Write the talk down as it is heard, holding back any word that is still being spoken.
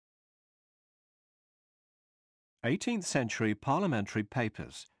18th century parliamentary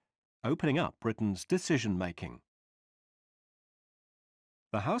papers, opening up Britain's decision-making.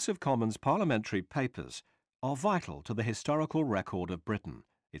 The House of Commons parliamentary papers are vital to the historical record of Britain,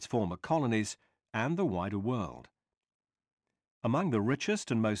 its former colonies and the wider world. Among the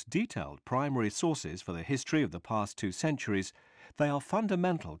richest and most detailed primary sources for the history of the past 2 centuries, they are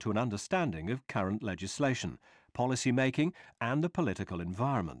fundamental to an understanding of current legislation, policy making and the political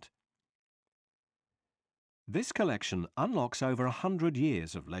environment. This collection unlocks over 100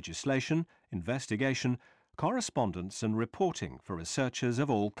 years of legislation, investigation, correspondence and reporting for researchers of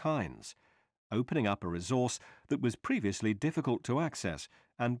all kinds, opening up a resource that was previously difficult to access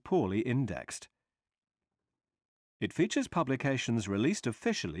and poorly indexed. It features publications released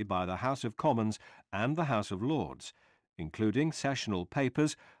officially by the House of Commons and the House of Lords, including sessional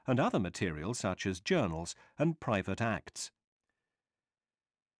papers and other material such as journals and private acts.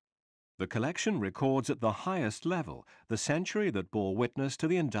 The collection records at the highest level the century that bore witness to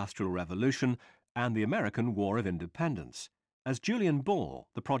the Industrial Revolution and the American War of Independence, as Julian Ball,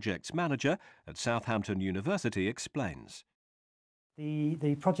 the project's manager at Southampton University, explains.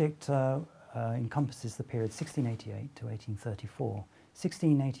 The project encompasses the period 1688 to 1834.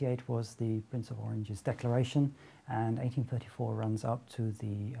 1688 was the Prince of Orange's declaration, and 1834 runs up to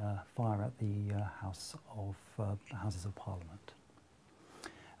the fire at the Houses of Parliament.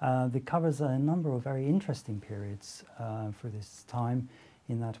 It covers a number of very interesting periods for this time,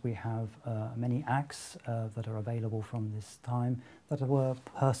 in that we have many acts that are available from this time that were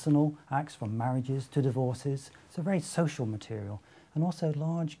personal acts, from marriages to divorces, so very social material. And also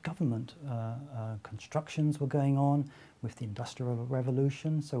large government constructions were going on with the Industrial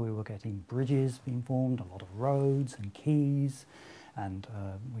Revolution, so we were getting bridges being formed, a lot of roads and quays, and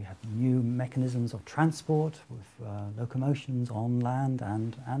we had new mechanisms of transport with locomotions on land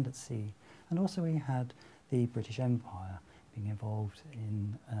and at sea. And also we had the British Empire being involved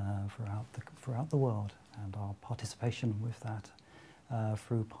in throughout the world, and our participation with that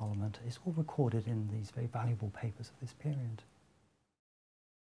through Parliament is all recorded in these very valuable papers of this period.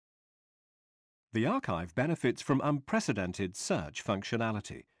 The archive benefits from unprecedented search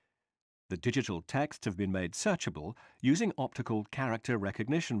functionality. The digital texts have been made searchable using optical character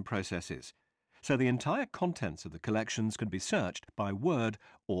recognition processes, so the entire contents of the collections can be searched by word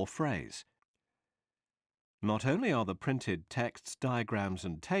or phrase. Not only are the printed texts, diagrams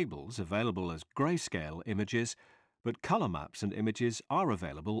and tables available as grayscale images, but colour maps and images are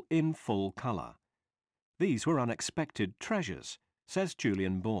available in full colour. These were unexpected treasures, says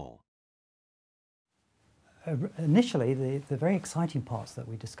Julian Ball. Initially, the very exciting parts that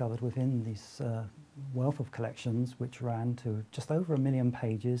we discovered within this wealth of collections, which ran to just over 1 million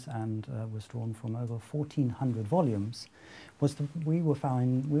pages and was drawn from over 1,400 volumes, was we were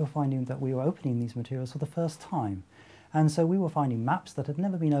finding that we were opening these materials for the first time. And so we were finding maps that had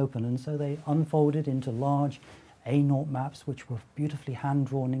never been opened, and so they unfolded into large A0 maps which were beautifully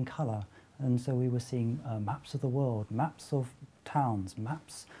hand-drawn in colour. And so we were seeing maps of the world, maps of towns,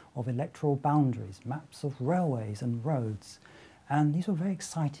 maps of electoral boundaries, maps of railways and roads. And these were very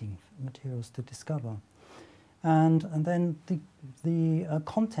exciting materials to discover. And then the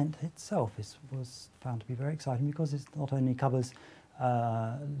content itself was found to be very exciting, because it not only covers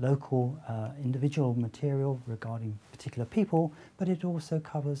local individual material regarding particular people, but it also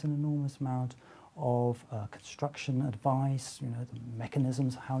covers an enormous amount of construction advice, the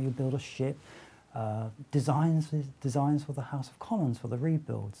mechanisms, how you build a ship, designs for the House of Commons, for the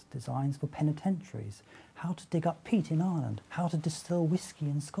rebuilds, designs for penitentiaries, how to dig up peat in Ireland, how to distill whiskey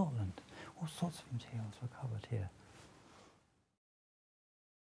in Scotland. All sorts of materials were covered here.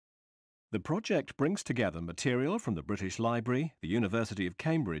 The project brings together material from the British Library, the University of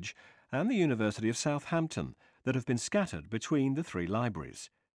Cambridge and the University of Southampton that have been scattered between the 3 libraries.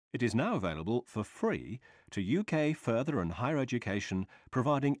 It is now available for free to UK further and higher education,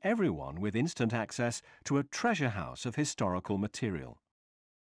 providing everyone with instant access to a treasure house of historical material.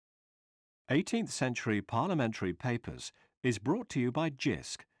 18th Century Parliamentary Papers is brought to you by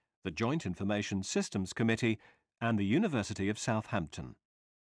Jisc, the Joint Information Systems Committee and the University of Southampton.